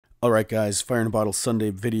Alright guys, Fire in a Bottle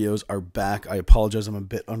Sunday videos are back. I apologize, I'm a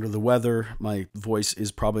bit under the weather. My voice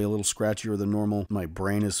is probably a little scratchier than normal. My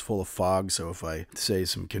brain is full of fog, so if I say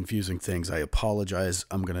some confusing things, I apologize.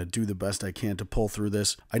 I'm going to do the best I can to pull through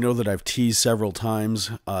this. I know that I've teased several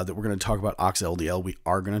times that we're going to talk about OXLDL. We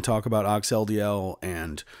are going to talk about OXLDL,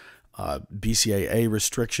 and BCAA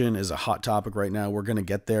restriction is a hot topic right now. We're going to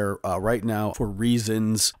get there right now for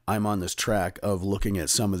reasons. I'm on this track of looking at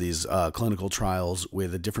some of these clinical trials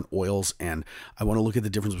with the different oils, and I want to look at the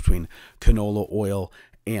difference between canola oil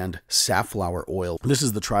and safflower oil. This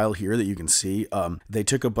is the trial here that you can see. They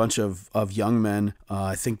took a bunch of young men.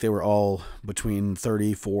 I think they were all between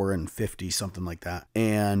 34 and 50, something like that.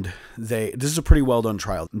 And this is a pretty well done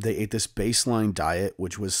trial. They ate this baseline diet,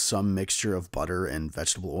 which was some mixture of butter and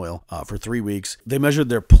vegetable oil for 3 weeks. They measured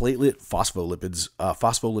their platelet phospholipids.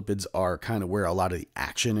 Phospholipids are kind of where a lot of the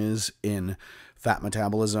action is in fat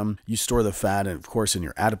metabolism. You store the fat, and of course, in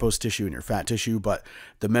your adipose tissue and your fat tissue, but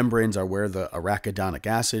the membranes are where the arachidonic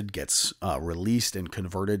acid gets released and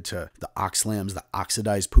converted to the oxalams, the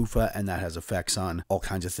oxidized PUFA, and that has effects on all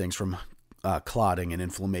kinds of things from clotting and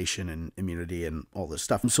inflammation and immunity and all this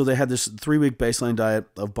stuff. So they had this 3-week baseline diet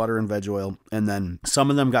of butter and veg oil, and then some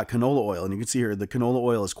of them got canola oil. And you can see here the canola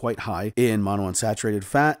oil is quite high in monounsaturated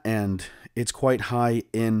fat, and it's quite high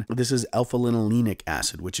in, this is alpha-linolenic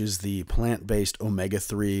acid, which is the plant-based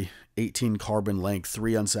omega-3, 18 carbon length,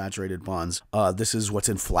 3 unsaturated bonds. This is what's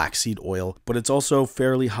in flaxseed oil, but it's also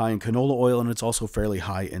fairly high in canola oil, and it's also fairly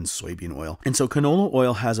high in soybean oil. And so canola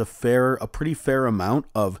oil has a pretty fair amount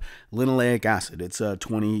of linoleic acid. It's a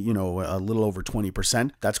little over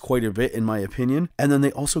 20%. That's quite a bit in my opinion. And then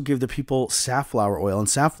they also give the people safflower oil, and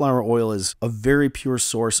safflower oil is a very pure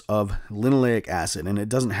source of linoleic acid, and it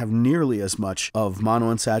doesn't have nearly as much of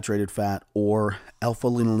monounsaturated fat or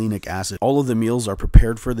alpha-linolenic acid. All of the meals are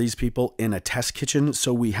prepared for these people in a test kitchen,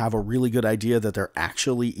 so we have a really good idea that they're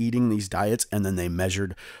actually eating these diets, and then they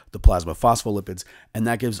measured the plasma phospholipids, and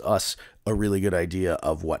that gives us a really good idea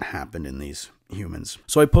of what happened in these humans.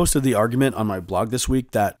 So I posted the argument on my blog this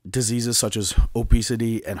week that diseases such as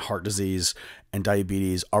obesity and heart disease and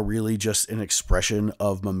diabetes are really just an expression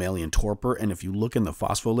of mammalian torpor. And if you look in the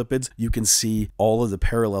phospholipids, you can see all of the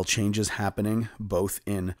parallel changes happening both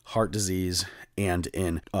in heart disease and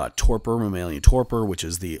in torpor, mammalian torpor, which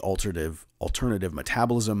is the alternative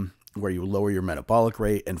metabolism, where you lower your metabolic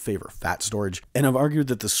rate and favor fat storage. And I've argued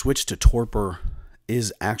that the switch to torpor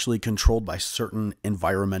is actually controlled by certain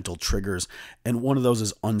environmental triggers, and one of those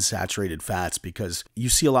is unsaturated fats, because you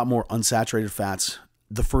see a lot more unsaturated fats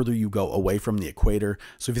the further you go away from the equator.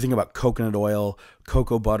 So if you think about coconut oil,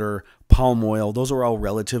 cocoa butter, palm oil, those are all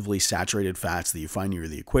relatively saturated fats that you find near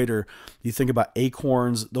the equator. You think about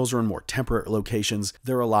acorns, those are in more temperate locations.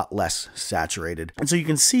 They're a lot less saturated. And so you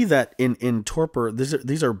can see that in torpor,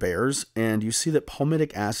 these are bears, and you see that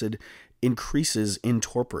palmitic acid increases in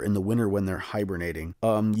torpor in the winter when they're hibernating.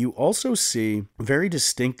 You also see very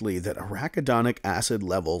distinctly that arachidonic acid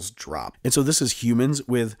levels drop. And so this is humans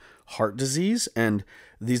with heart disease, and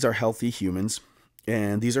these are healthy humans,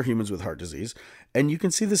 and these are humans with heart disease. And you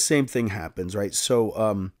can see the same thing happens, right? So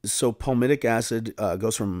palmitic acid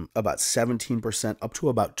goes from about 17% up to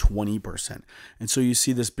about 20%. And so you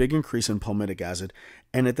see this big increase in palmitic acid.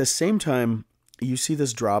 And at the same time, you see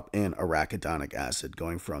this drop in arachidonic acid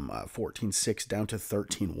going from 14.6 down to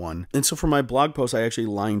 13.1. And so for my blog post, I actually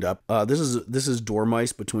lined up, this is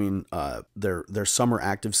dormice between their summer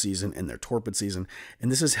active season and their torpid season.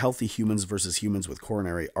 And this is healthy humans versus humans with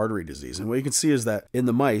coronary artery disease. And what you can see is that in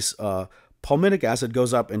the mice, palmitic acid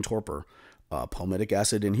goes up in torpor. Palmitic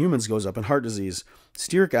acid in humans goes up in heart disease.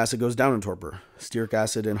 Stearic acid goes down in torpor. Stearic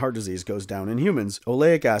acid in heart disease goes down in humans.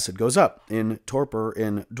 Oleic acid goes up in torpor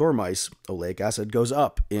in dormice. Oleic acid goes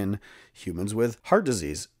up in humans with heart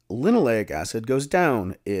disease. Linoleic acid goes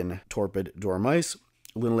down in torpid dormice.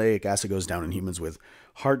 Linoleic acid goes down in humans with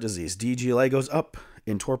heart disease. DGLA goes up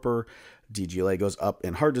in torpor. DGLA goes up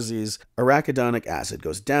in heart disease. Arachidonic acid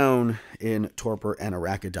goes down in torpor, and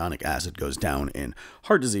arachidonic acid goes down in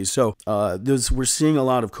heart disease. So we're seeing a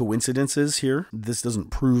lot of coincidences here. This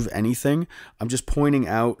doesn't prove anything. I'm just pointing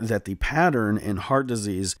out that the pattern in heart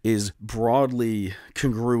disease is broadly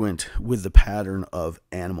congruent with the pattern of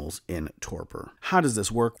animals in torpor. How does this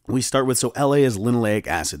work? We start with, so LA is linoleic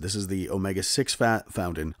acid. This is the omega-6 fat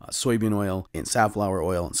found in soybean oil, in safflower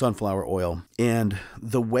oil, and sunflower oil. And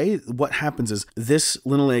what happens is this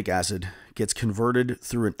linoleic acid gets converted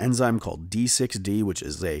through an enzyme called D6D, which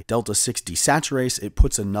is a delta 6 desaturase. It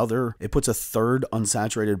puts a third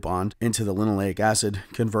unsaturated bond into the linoleic acid,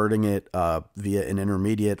 converting it via an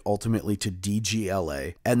intermediate ultimately to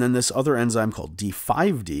DGLA. And then this other enzyme called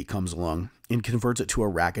D5D comes along and converts it to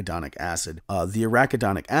arachidonic acid. The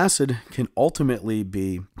arachidonic acid can ultimately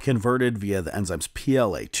be converted via the enzymes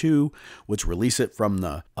PLA2, which release it from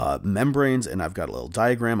the membranes, and I've got a little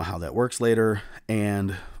diagram of how that works later.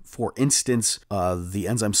 And for instance, the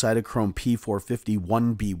enzyme cytochrome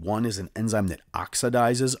P451B1 is an enzyme that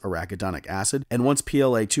oxidizes arachidonic acid, and once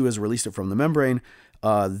PLA2 has released it from the membrane,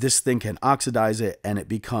 this thing can oxidize it, and it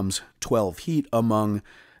becomes 12 heat among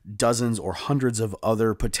dozens or hundreds of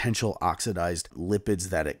other potential oxidized lipids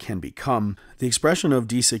that it can become. The expression of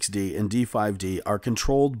D6D and D5D are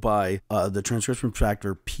controlled by the transcription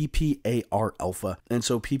factor PPAR alpha. And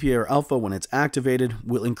so PPAR alpha, when it's activated,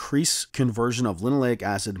 will increase conversion of linoleic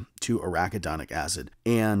acid to arachidonic acid.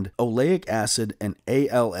 And oleic acid and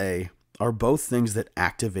ALA are both things that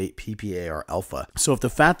activate PPAR alpha. So if the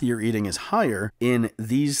fat that you're eating is higher in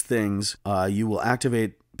these things, you will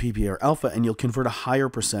activate PPAR alpha, and you'll convert a higher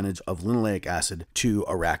percentage of linoleic acid to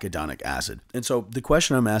arachidonic acid. And so the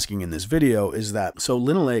question I'm asking in this video is that, so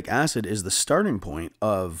linoleic acid is the starting point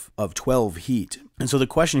of 12 heat. And so the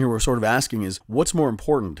question here we're sort of asking is, what's more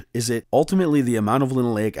important? Is it ultimately the amount of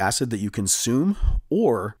linoleic acid that you consume,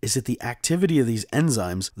 or is it the activity of these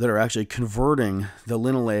enzymes that are actually converting the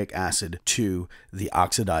linoleic acid to the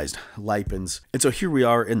oxidized lipins? And so here we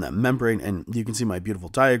are in the membrane, and you can see my beautiful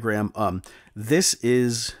diagram. This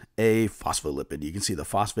is a phospholipid. You can see the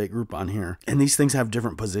phosphate group on here, and these things have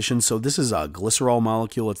different positions. So this is a glycerol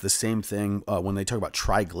molecule. It's the same thing when they talk about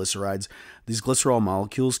triglycerides. These glycerol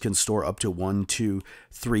molecules can store up to 1, 2,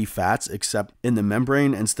 3 fats, except in the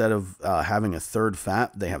membrane, instead of having a third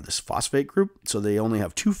fat, they have this phosphate group. So they only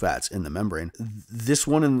have 2 fats in the membrane. This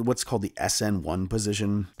one in what's called the SN1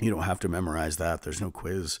 position, you don't have to memorize that. There's no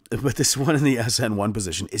quiz. But this one in the SN1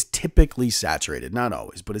 position is typically saturated. Not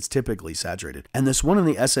always, but it's typically saturated. And this one in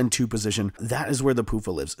the SN2 position, that is where the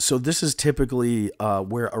PUFA lives. So this is typically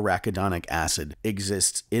where arachidonic acid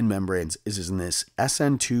exists in membranes, is in this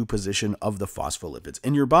SN2 position of the phospholipids.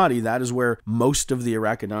 In your body, that is where most of the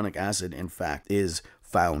arachidonic acid, in fact, is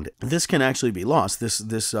found. This can actually be lost. This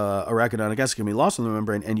arachidonic acid can be lost in the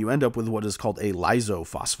membrane, and you end up with what is called a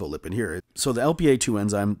lysophospholipid here. So the LPA2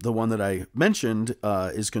 enzyme, the one that I mentioned,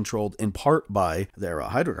 is controlled in part by their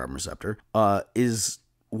hydrocarbon receptor, is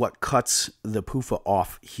what cuts the PUFA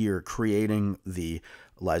off here, creating the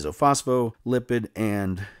lysophospholipid.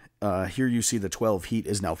 And here you see the 12 heat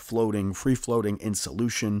is now floating, free floating in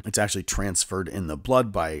solution. It's actually transferred in the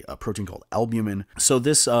blood by a protein called albumin. So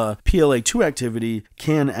this PLA2 activity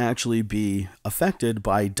can actually be affected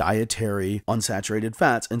by dietary unsaturated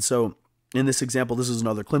fats. And so in this example, this is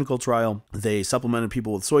another clinical trial. They supplemented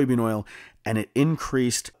people with soybean oil, and it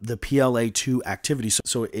increased the PLA2 activity.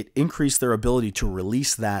 So it increased their ability to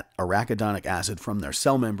release that arachidonic acid from their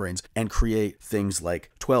cell membranes and create things like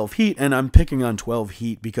 12 heat. And I'm picking on 12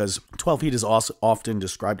 heat because 12 heat is also often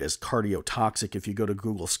described as cardiotoxic. If you go to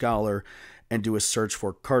Google Scholar and do a search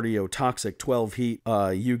for cardiotoxic 12 heat,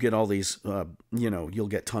 you get all these, you'll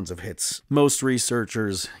get tons of hits. Most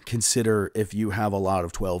researchers consider if you have a lot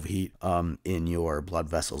of 12 heat in your blood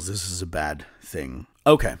vessels, this is a bad thing.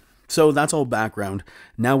 Okay, so that's all background.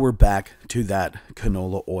 Now we're back to that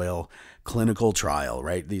canola oil clinical trial,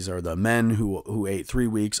 right? These are the men who ate 3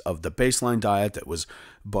 weeks of the baseline diet that was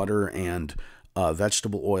butter and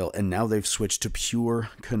vegetable oil, and now they've switched to pure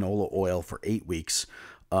canola oil for 8 weeks.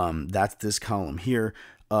 That's this column here.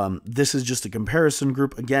 This is just a comparison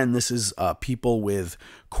group. Again, this is people with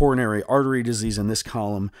coronary artery disease in this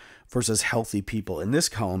column versus healthy people in this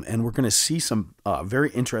column. And we're going to see some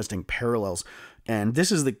very interesting parallels. And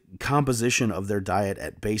this is the composition of their diet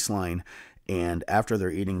at baseline and after they're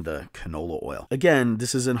eating the canola oil. Again,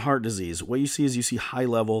 this is in heart disease. What you see is you see high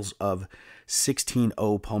levels of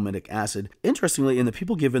 16O palmitic acid. Interestingly, in the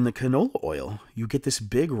people given the canola oil, you get this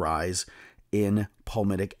big rise in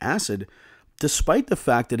palmitic acid, despite the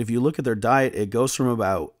fact that if you look at their diet, it goes from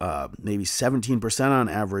about maybe 17% on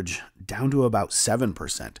average down to about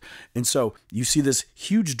 7%. And so you see this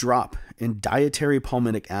huge drop in dietary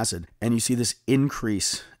palmitic acid, and you see this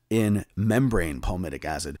increase in membrane palmitic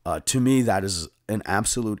acid. To me, that is an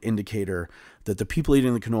absolute indicator that the people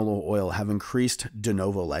eating the canola oil have increased de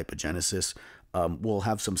novo lipogenesis. We'll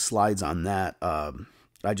have some slides on that.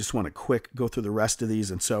 I just want to go through the rest of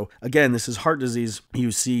these. And so again, this is heart disease.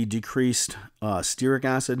 You see decreased stearic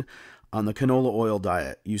acid. On the canola oil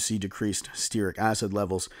diet, you see decreased stearic acid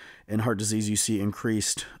levels. In heart disease, you see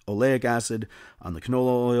increased oleic acid. On the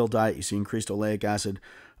canola oil diet, you see increased oleic acid.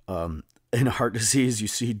 In heart disease, you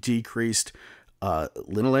see decreased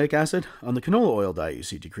linoleic acid. On the canola oil diet, you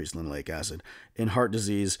see decreased linoleic acid. In heart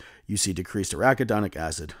disease, you see decreased arachidonic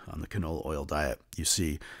acid. On the canola oil diet, you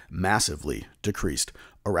see massively decreased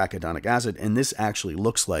arachidonic acid. And this actually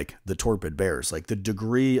looks like the torpid bears. Like the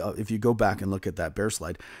degree of, if you go back and look at that bear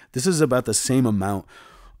slide, this is about the same amount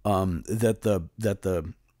that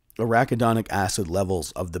the arachidonic acid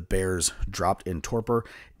levels of the bears dropped in torpor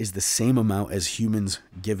is the same amount as humans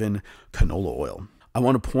given canola oil. I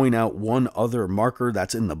want to point out one other marker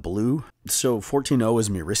that's in the blue. So 14O is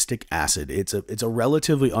myristic acid. It's a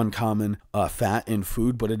relatively uncommon fat in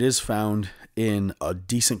food, but it is found in a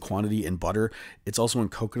decent quantity in butter. It's also in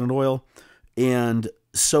coconut oil. And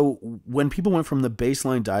so when people went from the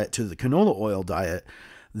baseline diet to the canola oil diet,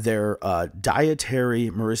 their dietary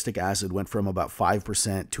myristic acid went from about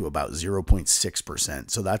 5% to about 0.6%.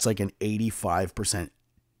 So that's like an 85%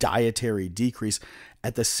 dietary decrease.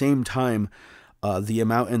 At the same time, the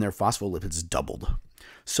amount in their phospholipids doubled.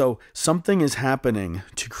 So something is happening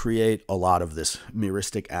to create a lot of this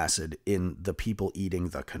myristic acid in the people eating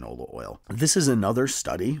the canola oil. This is another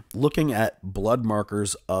study looking at blood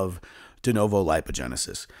markers of de novo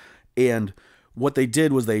lipogenesis. And what they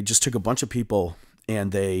did was they just took a bunch of people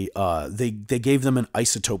and they gave them an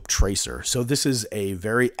isotope tracer. So this is a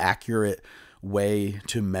very accurate way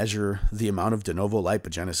to measure the amount of de novo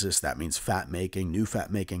lipogenesis, that means fat making, new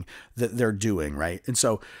fat making, that they're doing, right? And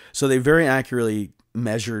so they very accurately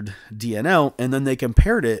measured DNL, and then they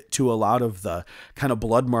compared it to a lot of the kind of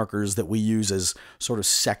blood markers that we use as sort of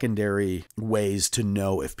secondary ways to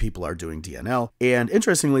know if people are doing DNL. And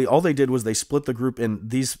interestingly, all they did was they split the group in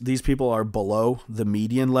these people are below the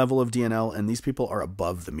median level of DNL, and these people are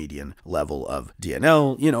above the median level of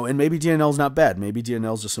DNL, you know, and maybe DNL is not bad. Maybe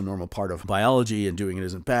DNL is just a normal part of biology and doing it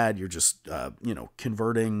isn't bad. You're just,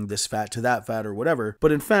 converting this fat to that fat or whatever.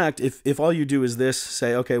 But in fact, if all you do is this,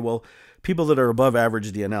 say, okay, well, people that are above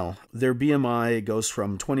average DNL, their BMI goes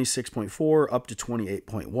from 26.4 up to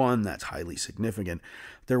 28.1. That's highly significant.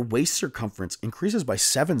 Their waist circumference increases by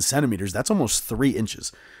 7 centimeters. That's almost 3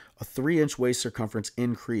 inches. A 3-inch waist circumference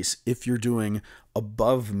increase if you're doing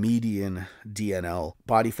above median DNL.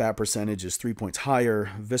 Body fat percentage is 3 points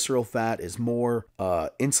higher. Visceral fat is more.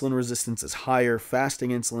 Insulin resistance is higher.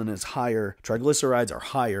 Fasting insulin is higher. Triglycerides are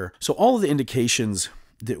higher. So all of the indications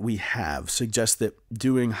that we have suggest that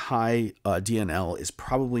doing high DNL is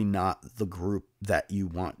probably not the group that you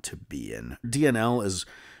want to be in. DNL is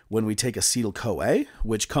when we take acetyl-CoA,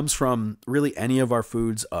 which comes from really any of our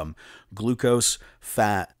foods, glucose,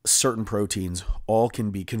 fat, certain proteins, all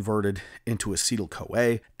can be converted into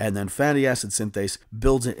acetyl-CoA, and then fatty acid synthase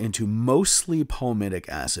builds it into mostly palmitic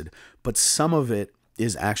acid, but some of it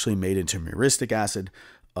is actually made into myristic acid.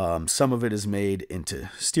 Some of it is made into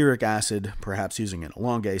stearic acid, perhaps using an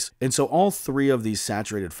elongase. And so all three of these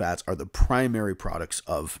saturated fats are the primary products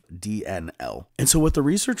of DNL. And so what the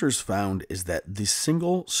researchers found is that the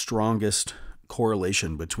single strongest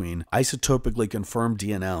correlation between isotopically confirmed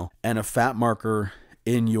DNL and a fat marker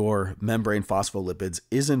in your membrane phospholipids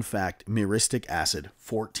is in fact myristic acid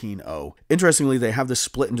 14O. Interestingly, they have this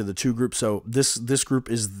split into the two groups. So this group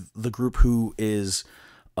is the group who is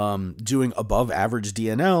doing above average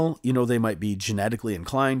DNL. You know, they might be genetically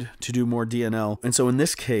inclined to do more DNL. And so in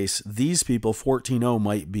this case, these people, 14O,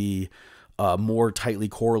 might be more tightly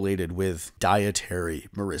correlated with dietary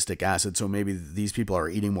myristic acid. So maybe these people are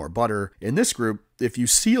eating more butter. In this group, if you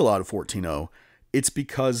see a lot of 14O, it's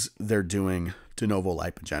because they're doing de novo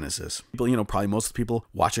lipogenesis. People, probably most of the people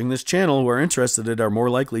watching this channel who are interested in it are more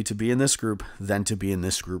likely to be in this group than to be in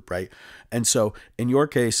this group, right? And so in your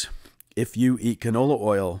case, if you eat canola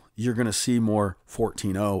oil, you're going to see more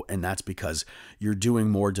 14O, and that's because you're doing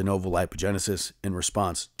more de novo lipogenesis in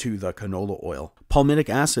response to the canola oil. Palmitic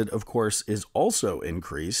acid, of course, is also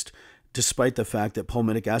increased, despite the fact that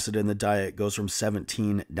palmitic acid in the diet goes from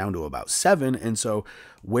 17 down to about 7. And so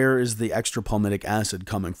where is the extra palmitic acid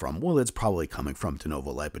coming from? Well, it's probably coming from de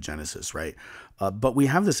novo lipogenesis, right? But we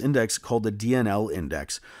have this index called the DNL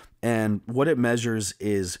index, and what it measures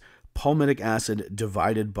is palmitic acid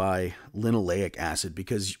divided by linoleic acid,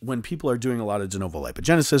 because when people are doing a lot of de novo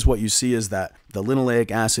lipogenesis, what you see is that the linoleic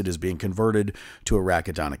acid is being converted to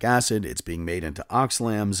arachidonic acid, it's being made into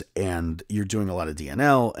oxalams, and you're doing a lot of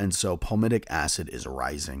DNL, and so palmitic acid is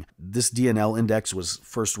rising. This DNL index was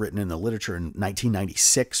first written in the literature in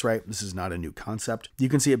 1996, right? This is not a new concept. You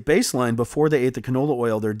can see at baseline, before they ate the canola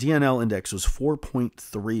oil, their DNL index was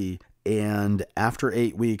 4.3, And after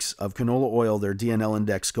 8 weeks of canola oil, their DNL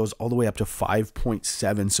index goes all the way up to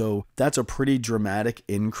 5.7. So that's a pretty dramatic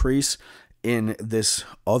increase in this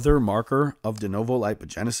other marker of de novo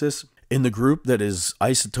lipogenesis. In the group that is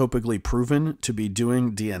isotopically proven to be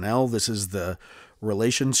doing DNL, this is the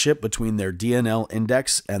relationship between their DNL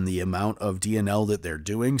index and the amount of DNL that they're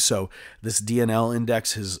doing. So this DNL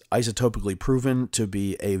index is isotopically proven to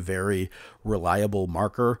be a very reliable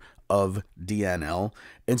marker of DNL.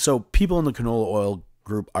 And so people in the canola oil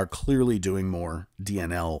group are clearly doing more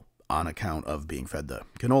DNL on account of being fed the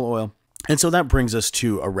canola oil. And so that brings us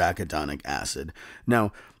to arachidonic acid.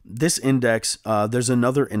 Now, this index, there's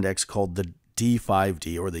another index called the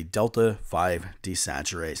D5D, or the delta 5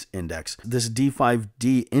 desaturase index. This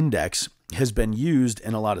D5D index has been used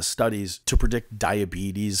in a lot of studies to predict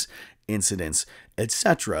diabetes incidence,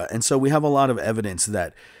 etc. And so we have a lot of evidence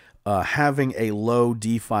that having a low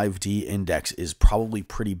D5D index is probably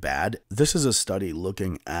pretty bad. This is a study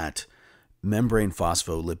looking at membrane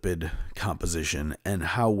phospholipid composition and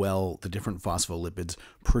how well the different phospholipids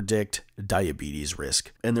predict diabetes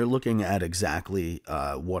risk. And they're looking at exactly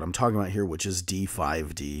what I'm talking about here, which is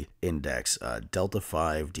D5D index, delta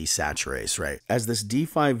 5 desaturase, right? As this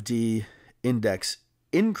D5D index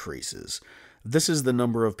increases, this is the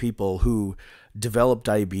number of people who develop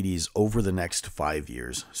diabetes over the next 5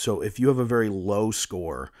 years. So if you have a very low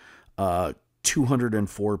score,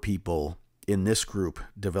 204 people in this group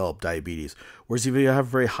develop diabetes. Whereas if you have a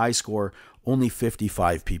very high score, only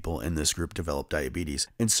 55 people in this group develop diabetes.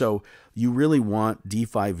 And so you really want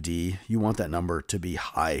D5D, you want that number to be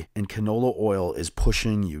high. And canola oil is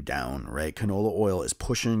pushing you down, right? Canola oil is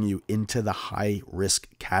pushing you into the high risk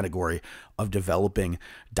category of developing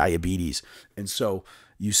diabetes. And so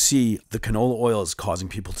you see the canola oil is causing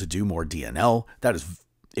people to do more DNL. That is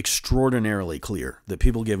extraordinarily clear that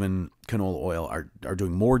people given canola oil are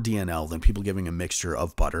doing more DNL than people giving a mixture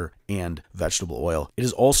of butter and vegetable oil. It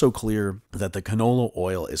is also clear that the canola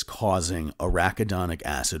oil is causing arachidonic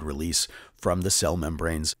acid release from the cell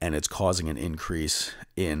membranes, and it's causing an increase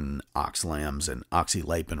in oxalams and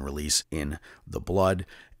oxylipin release in the blood.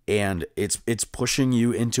 And it's pushing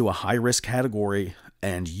you into a high-risk category,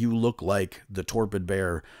 and you look like the torpid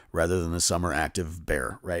bear rather than the summer active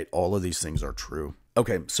bear, right? All of these things are true.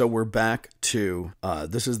 Okay, so we're back to,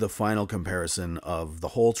 this is the final comparison of the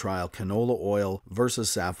whole trial, canola oil versus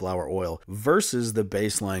safflower oil versus the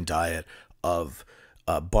baseline diet of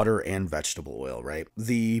butter and vegetable oil, right?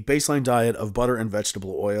 The baseline diet of butter and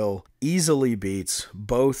vegetable oil easily beats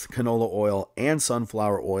both canola oil and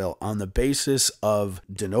sunflower oil on the basis of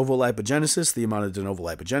de novo lipogenesis, the amount of de novo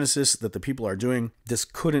lipogenesis that the people are doing. This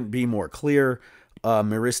couldn't be more clear.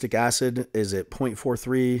 Myristic acid is at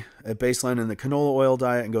 0.43 at baseline in the canola oil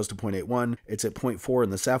diet and goes to 0.81. It's at 0.4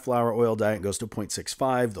 in the safflower oil diet and goes to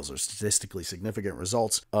 0.65. Those are statistically significant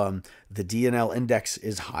results. The DNL index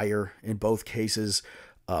is higher in both cases.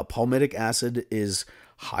 Palmitic acid is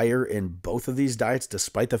higher in both of these diets,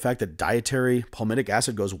 despite the fact that dietary palmitic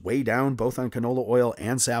acid goes way down both on canola oil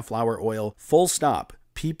and safflower oil. Full stop.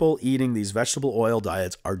 People eating these vegetable oil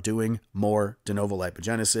diets are doing more de novo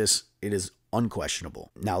lipogenesis. It is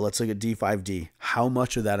unquestionable. Now let's look at D5D. How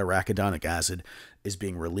much of that arachidonic acid is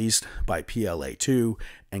being released by PLA2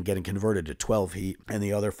 and getting converted to 12-heat and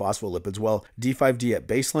the other phospholipids? Well, D5D at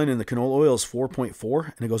baseline in the canola oil is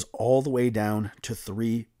 4.4, and it goes all the way down to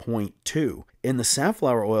 3.2. In the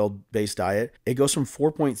safflower oil-based diet, it goes from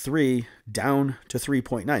 4.3 down to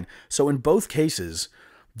 3.9. So in both cases,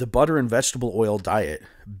 the butter and vegetable oil diet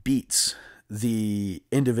beats the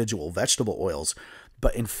individual vegetable oils.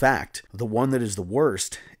 But in fact, the one that is the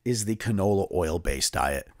worst is the canola oil-based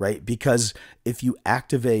diet, right? Because if you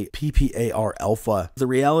activate PPAR alpha, the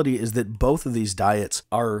reality is that both of these diets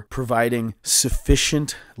are providing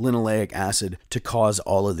sufficient linoleic acid to cause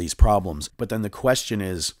all of these problems. But then the question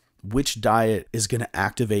is, which diet is going to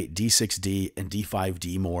activate D6D and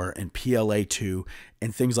D5D more and PLA2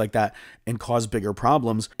 and things like that and cause bigger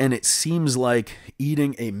problems? And it seems like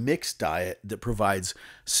eating a mixed diet that provides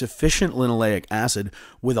sufficient linoleic acid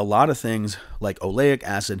with a lot of things like oleic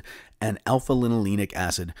acid and alpha-linolenic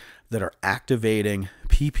acid that are activating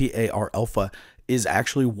PPAR alpha is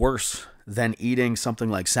actually worse than eating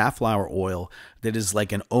something like safflower oil that is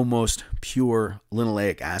like an almost pure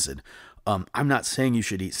linoleic acid. I'm not saying you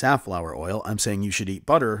should eat safflower oil. I'm saying you should eat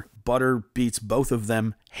butter. Butter beats both of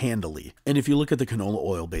them handily. And if you look at the canola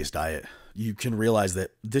oil-based diet, you can realize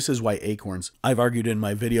that this is why acorns, I've argued in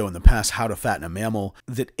my video in the past, How to Fatten a Mammal,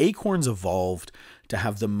 that acorns evolved to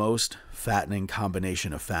have the most fattening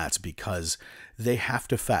combination of fats because they have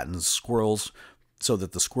to fatten squirrels so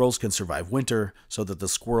that the squirrels can survive winter, so that the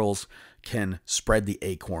squirrels can spread the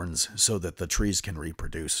acorns so that the trees can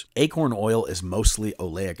reproduce. Acorn oil is mostly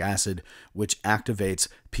oleic acid, which activates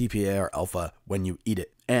PPAR alpha when you eat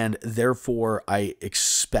it. And therefore, I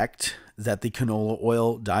expect that the canola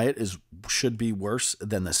oil diet should be worse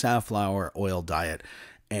than the safflower oil diet.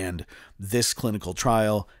 And this clinical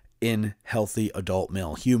trial in healthy adult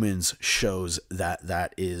male humans shows that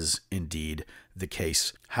that is indeed the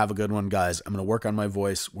case. Have a good one, guys. I'm going to work on my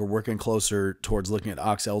voice. We're working closer towards looking at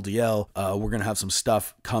OX-LDL. We're going to have some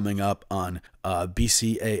stuff coming up on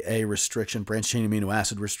BCAA restriction, branched chain amino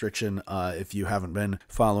acid restriction, if you haven't been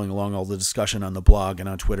following along all the discussion on the blog and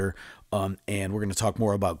on Twitter. And we're going to talk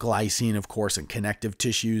more about glycine, of course, and connective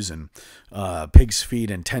tissues and pig's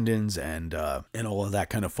feet and tendons and all of that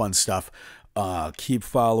kind of fun stuff. Keep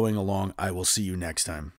following along. I will see you next time.